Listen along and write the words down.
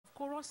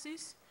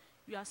choruses.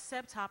 You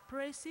accept our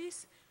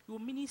praises. You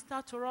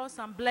minister to us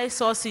and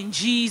bless us in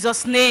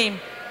Jesus' name.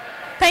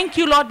 Thank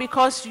you, Lord,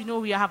 because you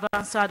know you have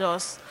answered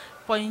us.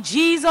 For in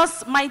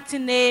Jesus' mighty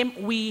name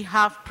we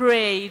have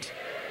prayed.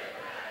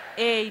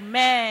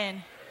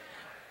 Amen.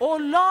 Oh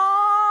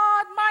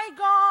Lord, my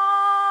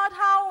God,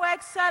 how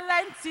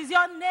excellent is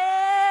your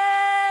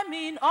name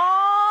in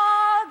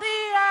all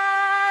the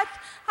earth.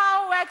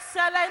 How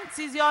excellent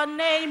is your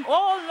name,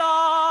 oh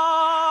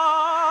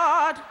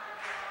Lord.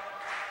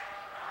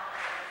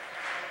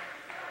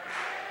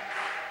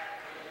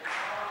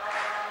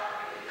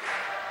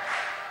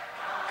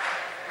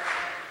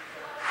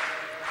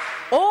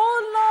 Oh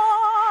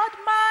Lord,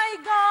 my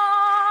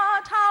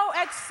God, how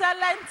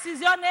excellent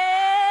is your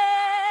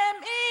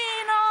name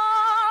in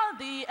all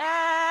the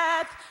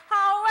earth.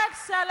 How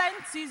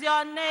excellent is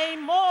your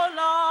name, oh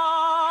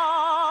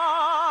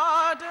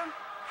Lord.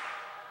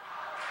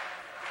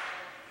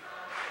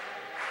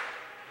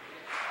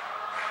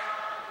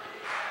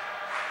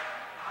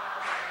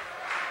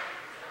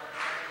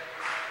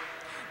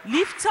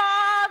 Lift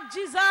up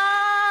Jesus,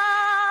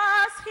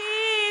 he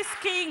is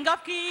King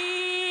of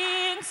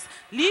Kings.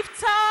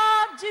 Lift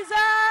up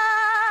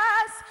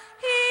Jesus,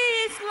 he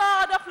is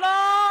Lord of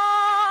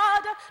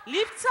Lords.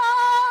 Lift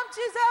up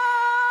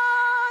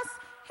Jesus,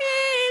 he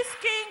is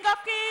King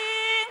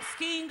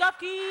of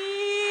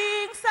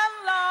Kings and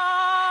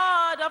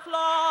Lord of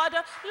Lords.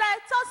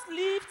 Let us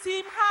lift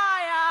him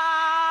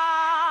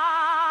higher,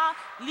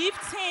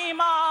 lift him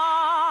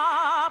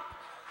up.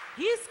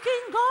 He's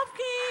King of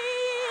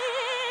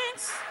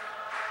Kings.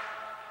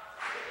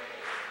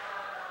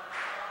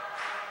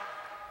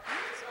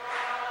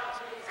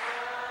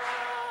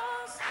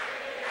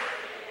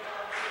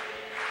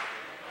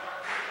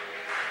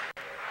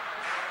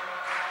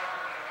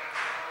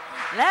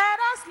 Let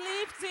us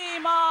lift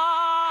him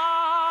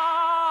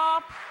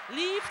up,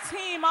 lift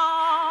him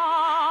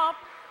up.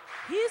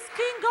 He's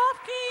King of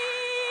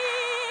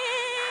Kings.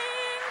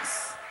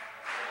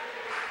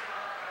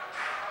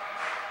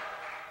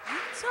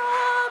 Lift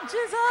up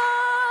Jesus.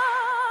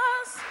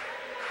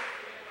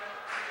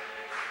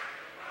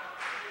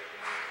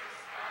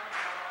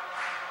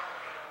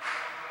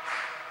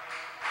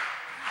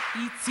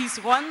 It is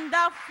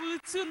wonderful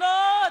to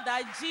know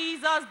that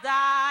Jesus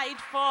died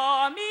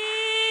for me.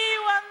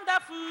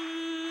 Wonderful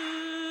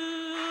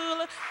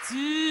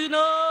to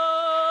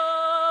know.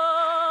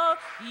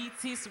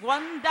 It is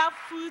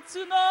wonderful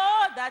to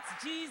know that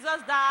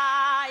Jesus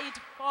died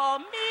for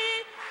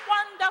me.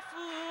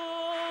 Wonderful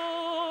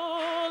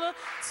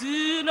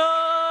to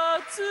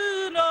know,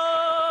 to know.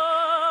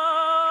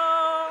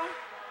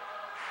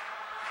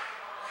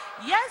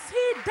 Yes,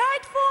 he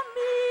died for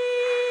me.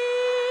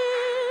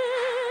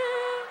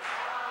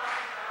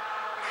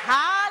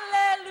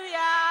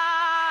 Hallelujah.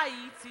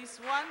 It is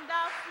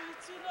wonderful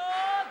to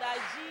know that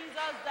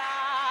Jesus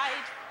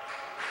died.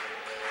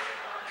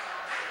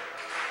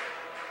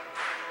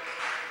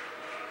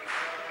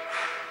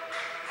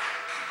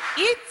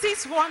 It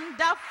is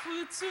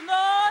wonderful to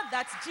know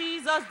that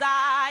Jesus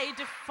died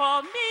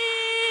for me.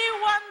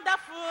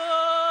 Wonderful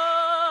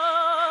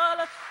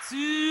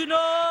to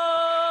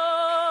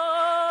know.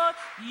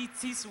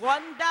 It is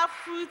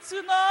wonderful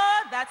to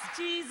know that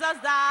Jesus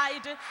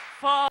died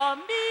for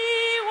me.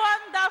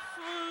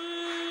 Wonderful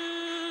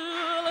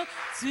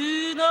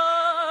to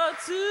know,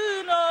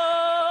 to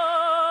know.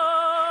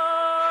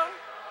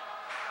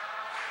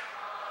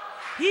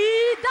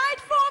 He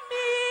died for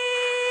me.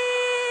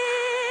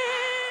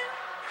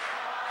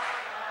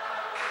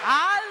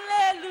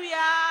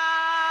 Hallelujah.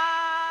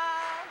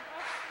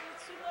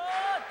 To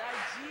know that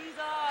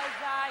Jesus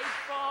died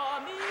for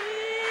me.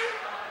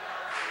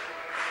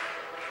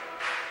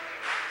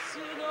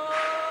 To know.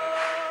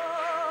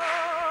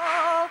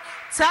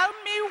 Tell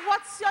me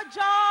what's your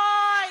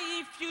joy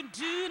if you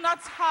do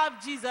not have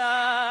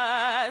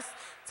Jesus?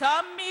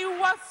 Tell me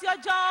what's your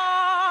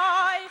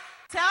joy?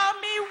 Tell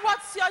me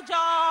what's your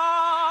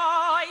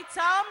joy?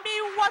 Tell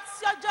me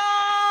what's your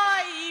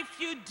joy if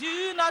you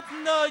do not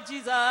know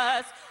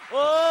Jesus?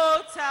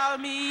 Oh, tell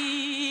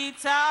me,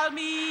 tell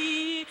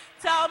me,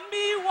 tell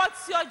me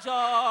what's your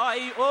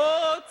joy?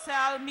 Oh,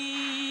 tell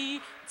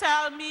me,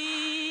 tell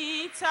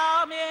me,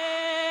 tell me.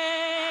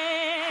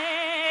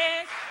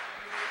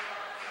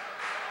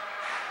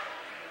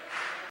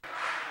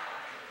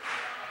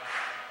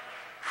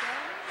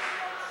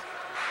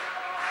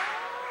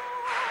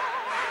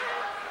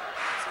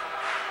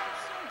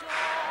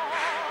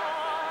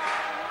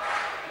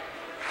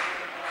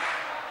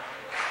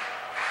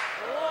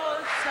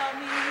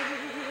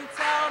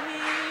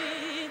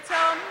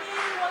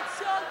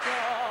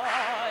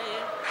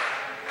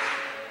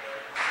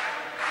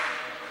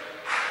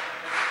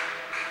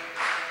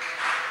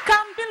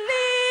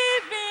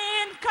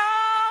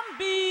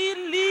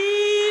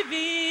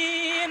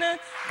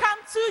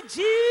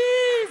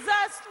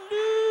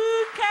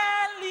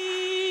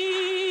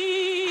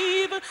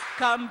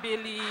 Come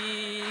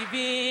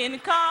believing,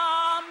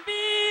 come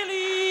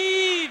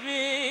believing.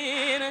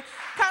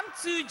 Come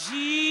to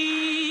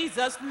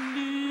Jesus,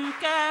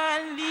 look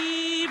and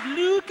live,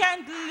 look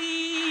and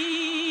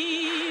live.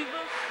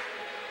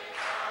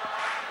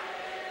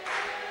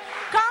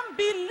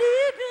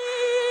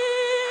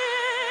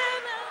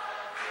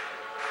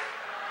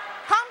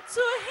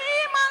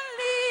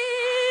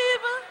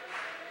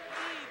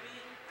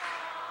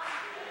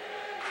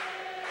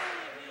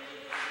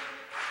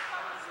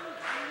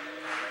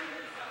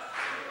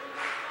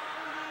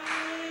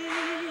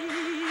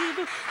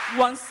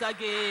 Once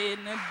again,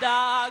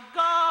 the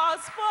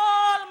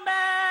gospel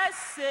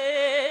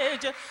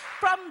message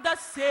from the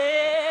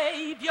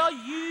Savior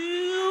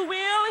you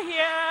will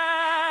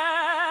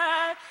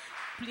hear.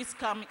 Please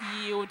come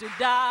yield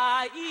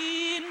the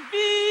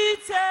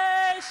invitation.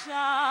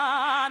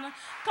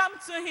 Come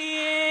to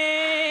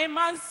him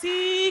and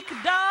seek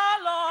the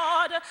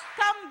Lord.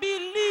 Come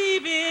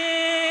believing.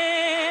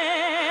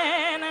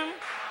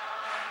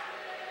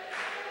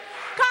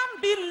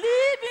 Come believing.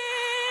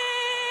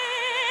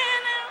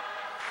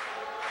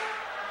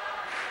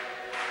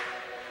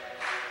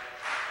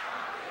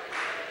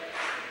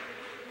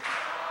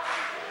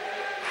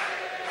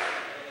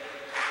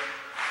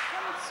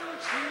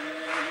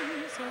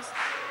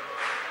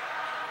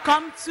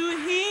 Come to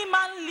him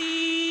and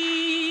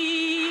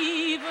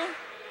live.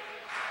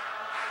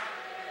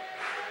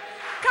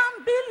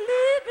 Come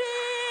believing.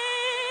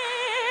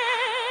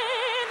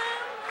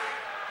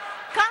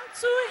 Come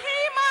to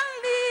him and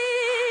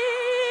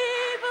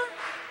live.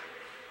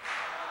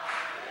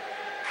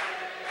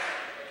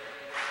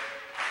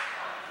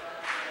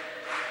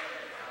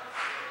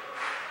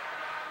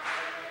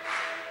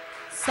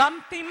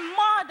 Something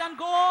more than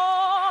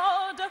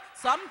gold,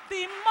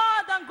 something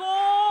more than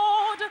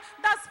gold.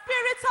 The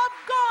Spirit of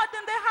God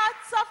in the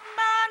hearts of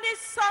man is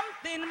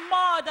something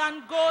more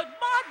than gold,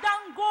 more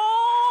than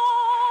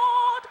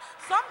gold,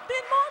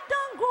 something more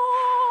than gold.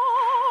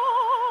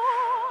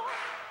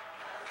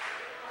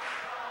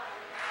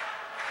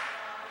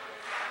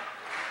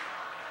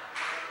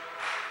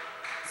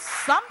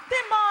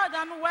 Something more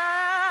than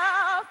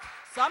wealth,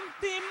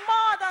 something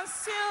more than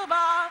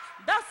silver.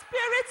 The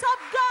Spirit of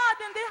God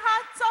in the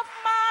hearts of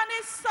man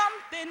is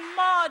something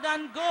more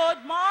than gold,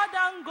 more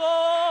than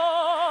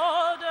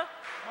gold,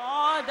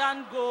 more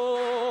than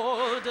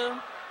gold.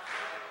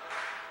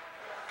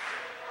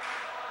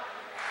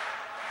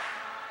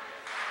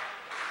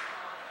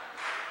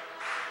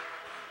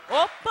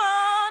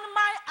 Open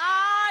my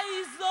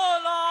eyes, O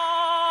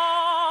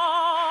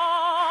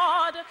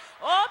Lord.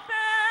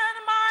 Open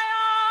my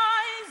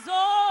eyes, O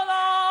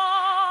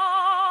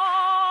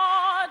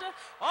Lord.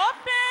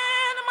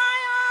 Open my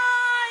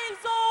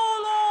eyes, O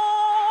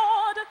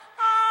Lord.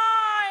 I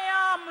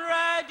am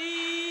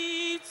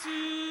ready to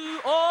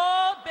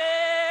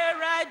obey,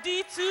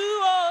 ready to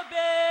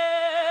obey.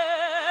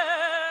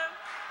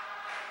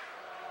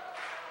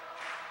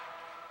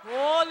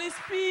 Holy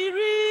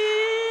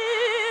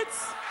Spirit.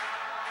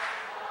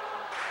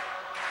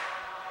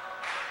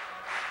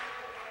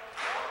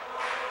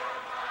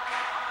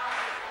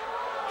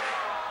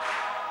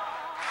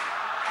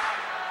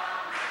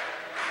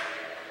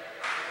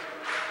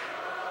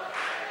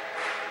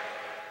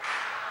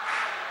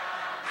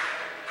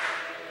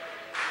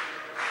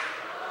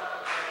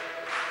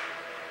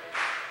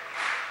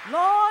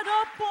 Lord,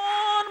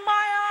 open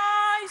my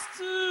eyes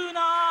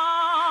tonight.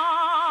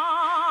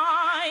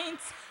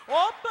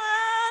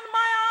 Open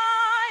my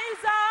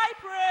eyes, I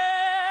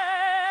pray.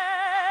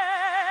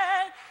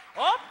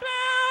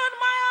 Open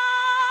my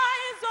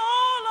eyes,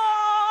 oh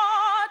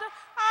Lord.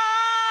 I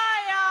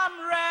am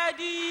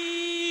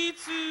ready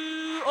to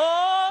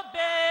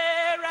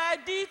obey,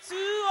 ready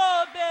to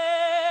obey.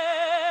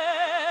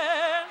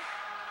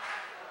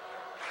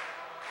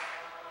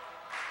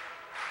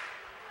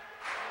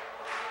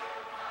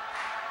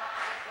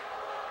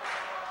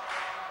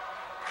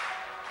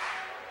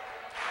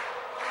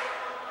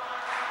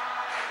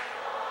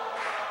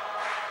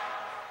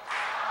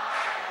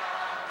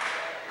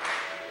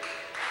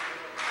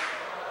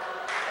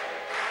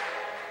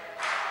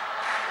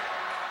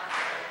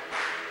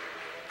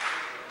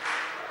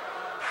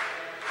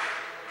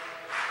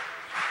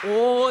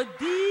 Oh,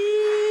 deeper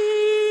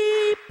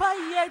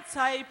yet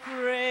I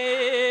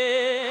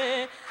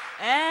pray,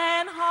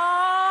 and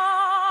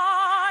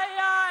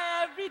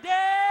higher every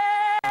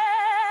day,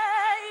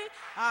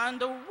 and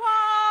the wise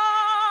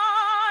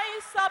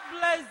of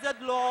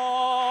blessed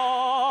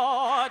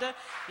Lord,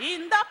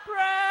 in the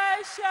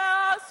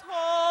precious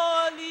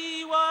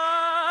holy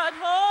word,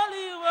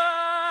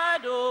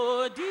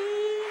 oh,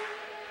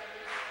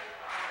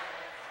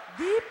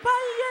 deeper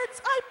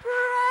yet I pray.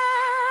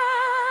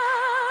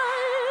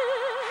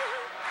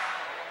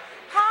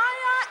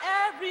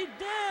 Every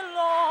day,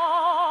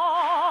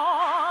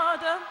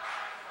 Lord.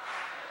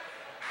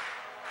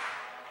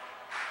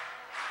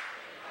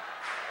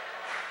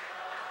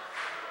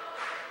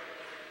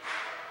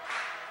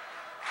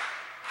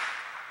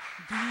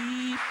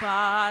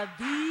 Deeper,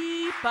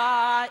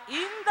 deeper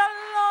in the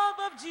love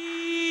of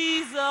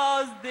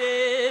Jesus,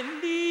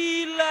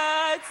 daily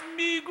let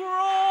me grow.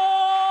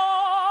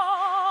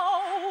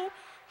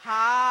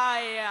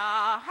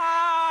 Higher,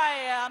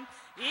 higher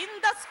in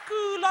the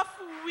school of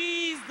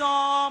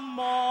wisdom,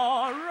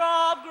 more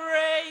of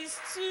grace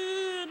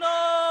to know.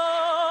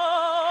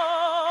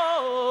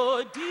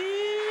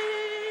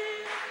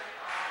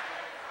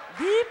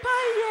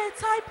 Deeper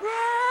yet I pray,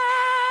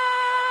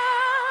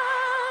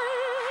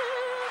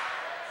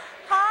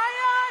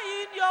 higher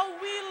in your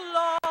will,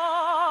 Lord.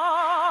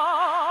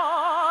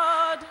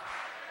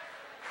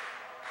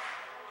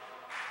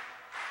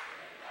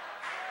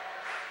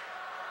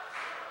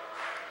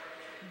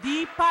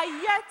 Deeper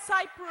yet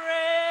I pray.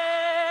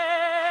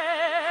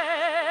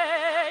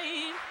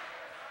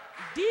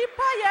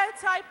 Deeper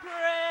yet I pray.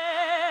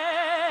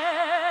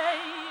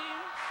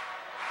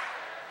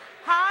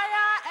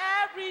 Higher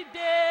every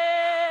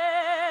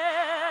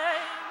day.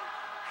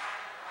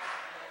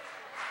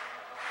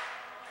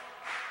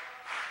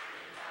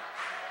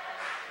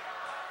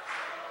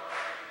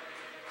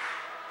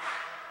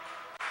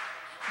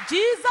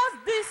 Jesus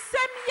the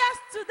same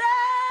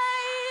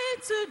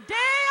yesterday,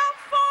 today and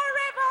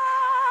forever.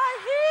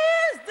 He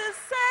is the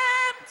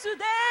same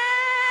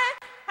today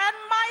and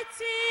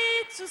mighty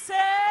to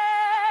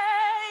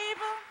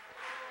save.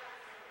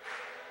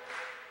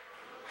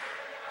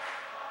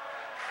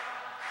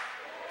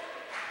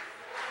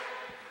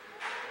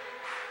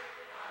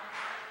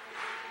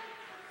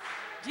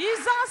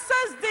 Jesus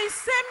is the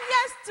same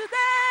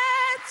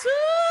yesterday,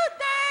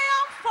 today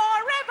and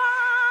forever.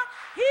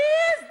 He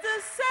is the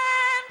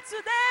same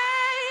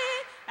today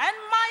and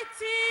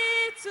mighty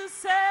to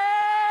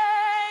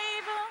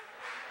save.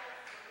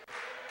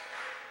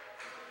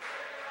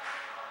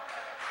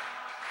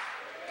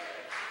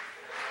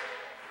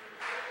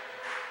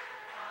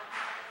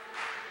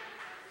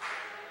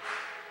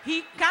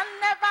 He can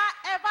never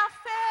ever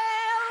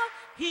fail.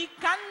 He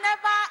can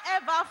never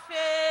ever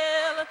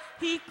fail.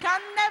 He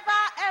can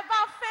never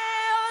ever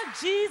fail.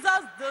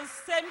 Jesus the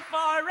same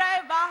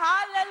forever.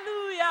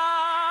 Hallelujah.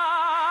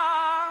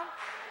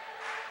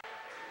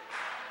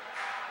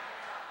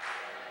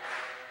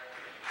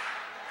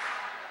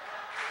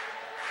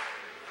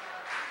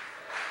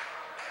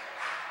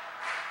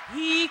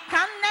 He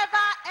can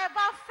never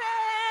ever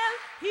fail.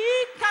 He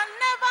can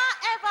never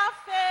ever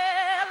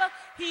fail.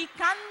 He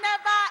can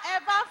never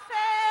ever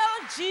fail.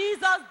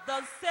 Jesus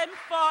the same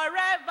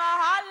forever.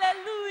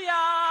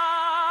 Hallelujah.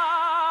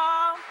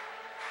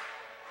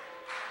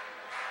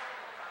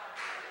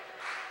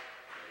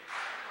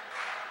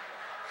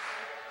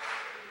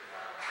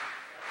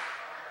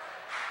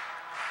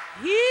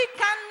 He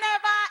can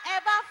never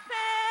ever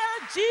fail.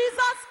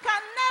 Jesus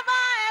can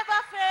never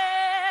ever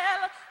fail.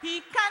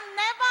 He can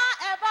never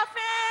ever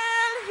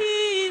fail.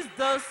 He is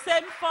the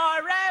same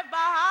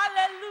forever.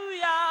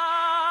 Hallelujah.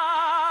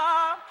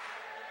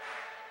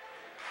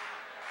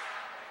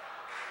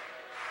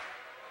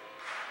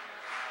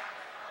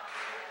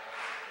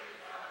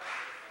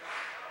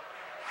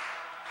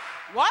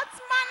 What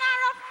manner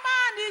of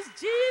man is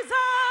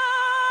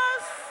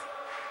Jesus?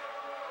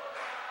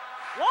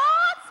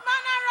 What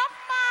manner of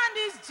man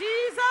is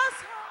Jesus?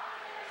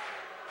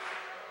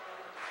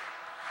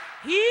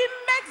 He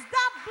makes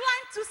the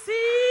blind to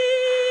see.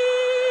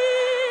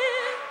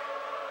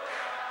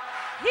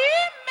 He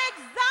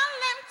makes the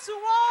lame to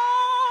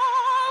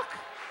walk.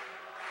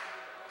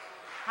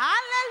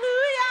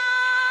 Hallelujah.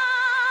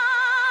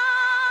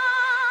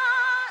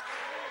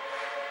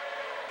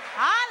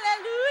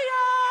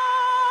 Hallelujah.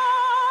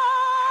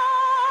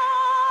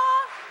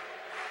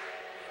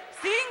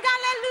 Sing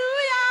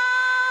hallelujah.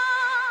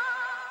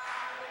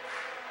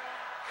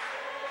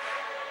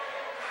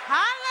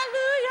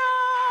 Hallelujah.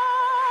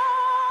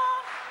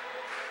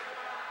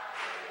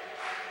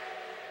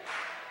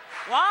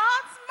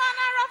 What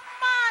manner of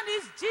man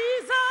is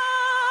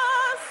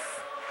Jesus?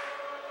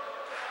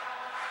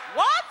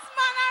 What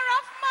manner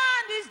of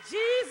man is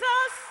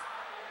Jesus?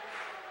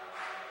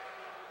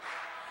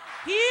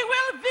 He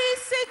will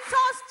visit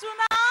us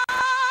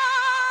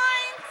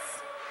tonight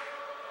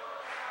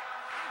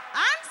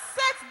and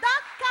set the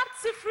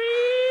captive free.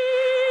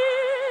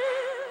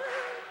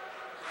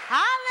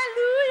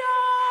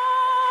 Hallelujah.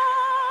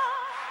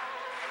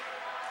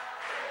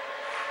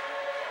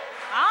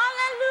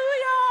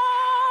 Hallelujah.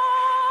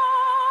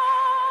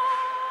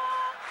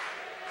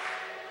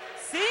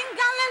 Sing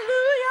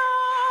hallelujah.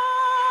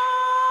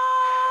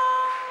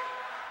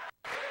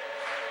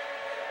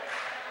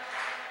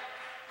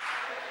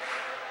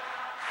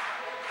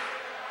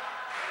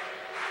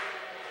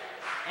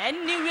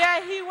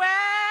 Anywhere he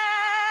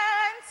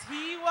went,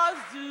 he was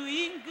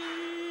doing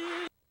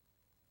good.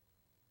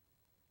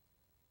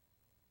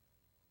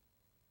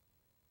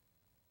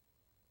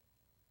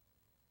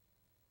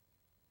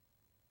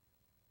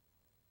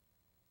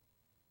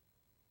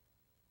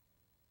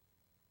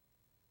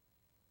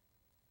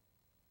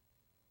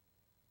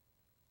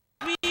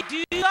 He will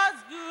do us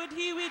good.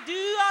 He will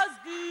do us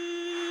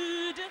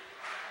good.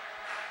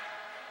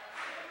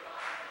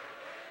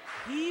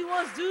 He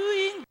was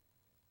doing good.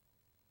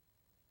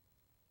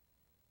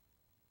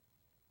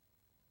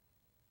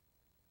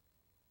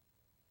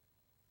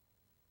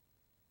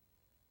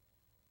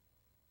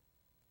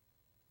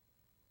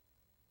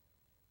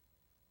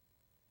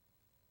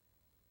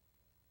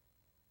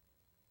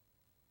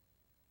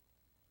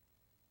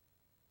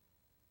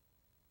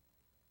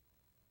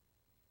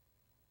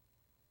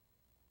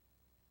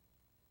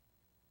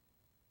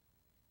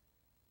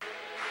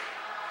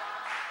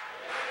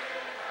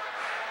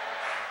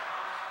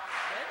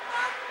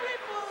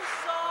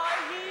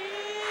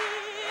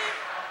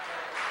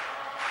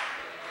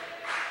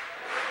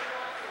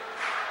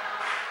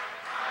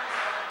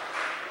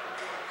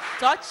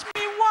 Touch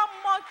me one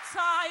more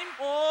time,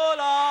 oh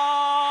Lord.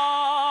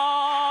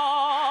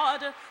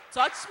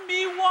 Touch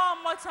me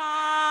one more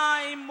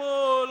time,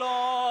 oh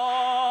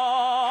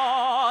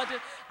Lord.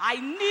 I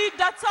need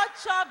the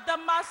touch of the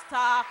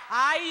Master.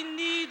 I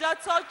need the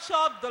touch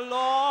of the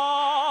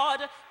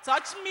Lord.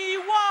 Touch me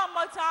one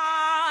more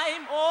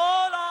time,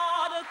 oh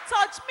Lord.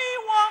 Touch me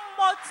one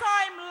more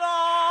time,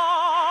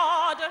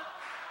 Lord.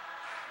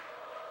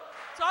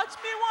 Touch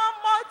me one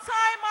more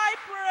time, I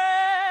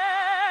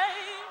pray.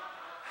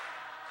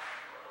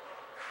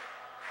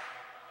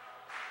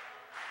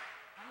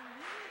 I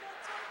need a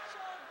touch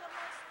of the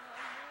Master,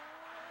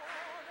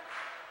 Lord.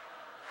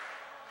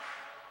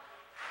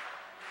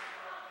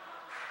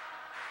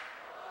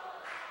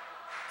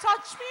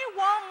 Touch me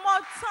one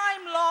more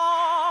time, Lord.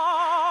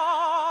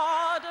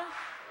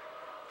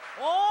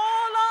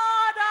 Oh,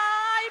 Lord,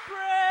 I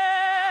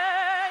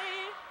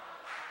pray.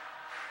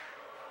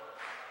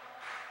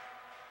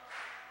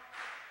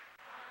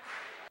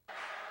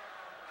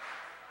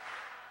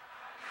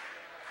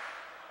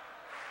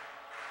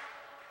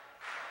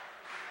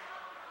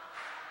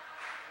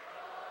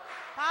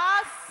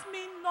 Pass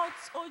me not,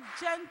 O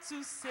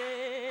gentle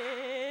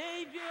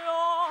Savior.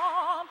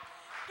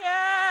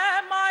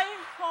 Hear my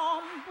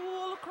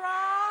humble cry.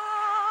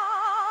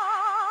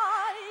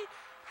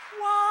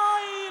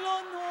 While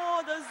on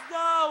others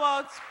thou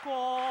art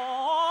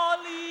calling,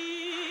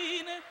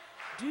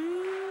 do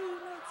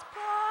not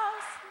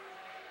pass me.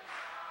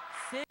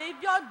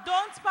 Savior,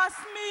 don't pass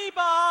me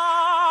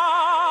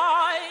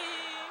by.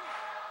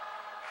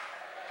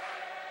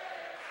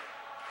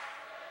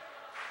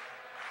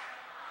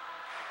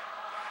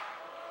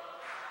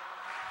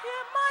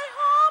 Hear my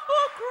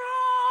humble cry.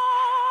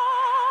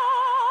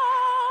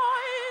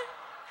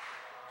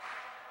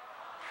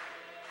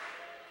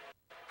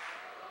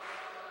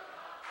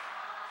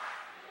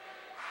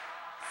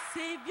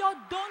 Savior,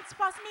 don't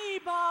pass me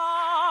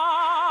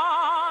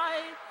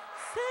by.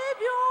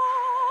 Savior.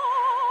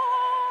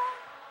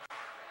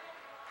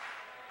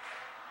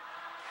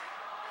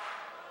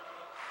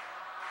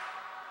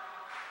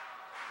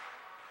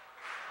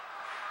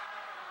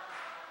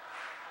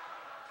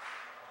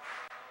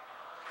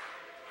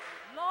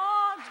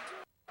 Lord,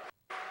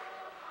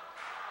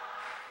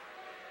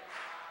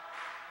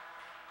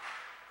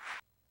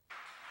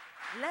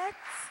 let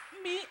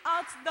me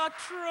at the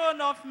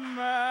throne of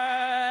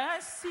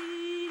mercy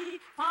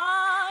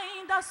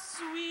find a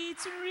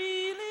sweet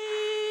relief,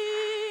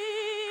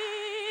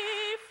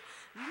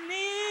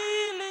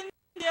 kneeling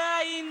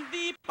there in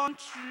deep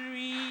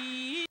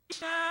contrition.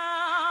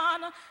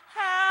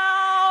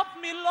 Help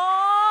me,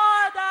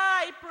 Lord,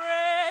 I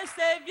pray.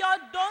 Savior,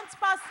 don't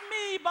pass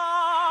me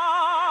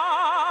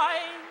by.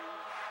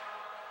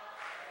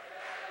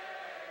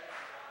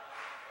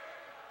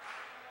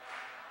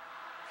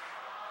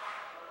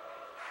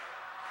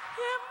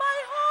 Hear my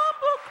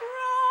humble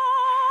cry.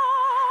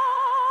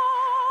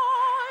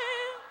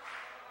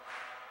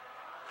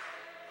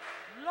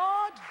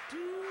 Lord,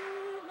 do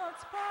not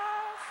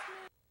pass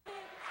me.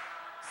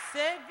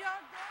 Savior,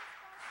 don't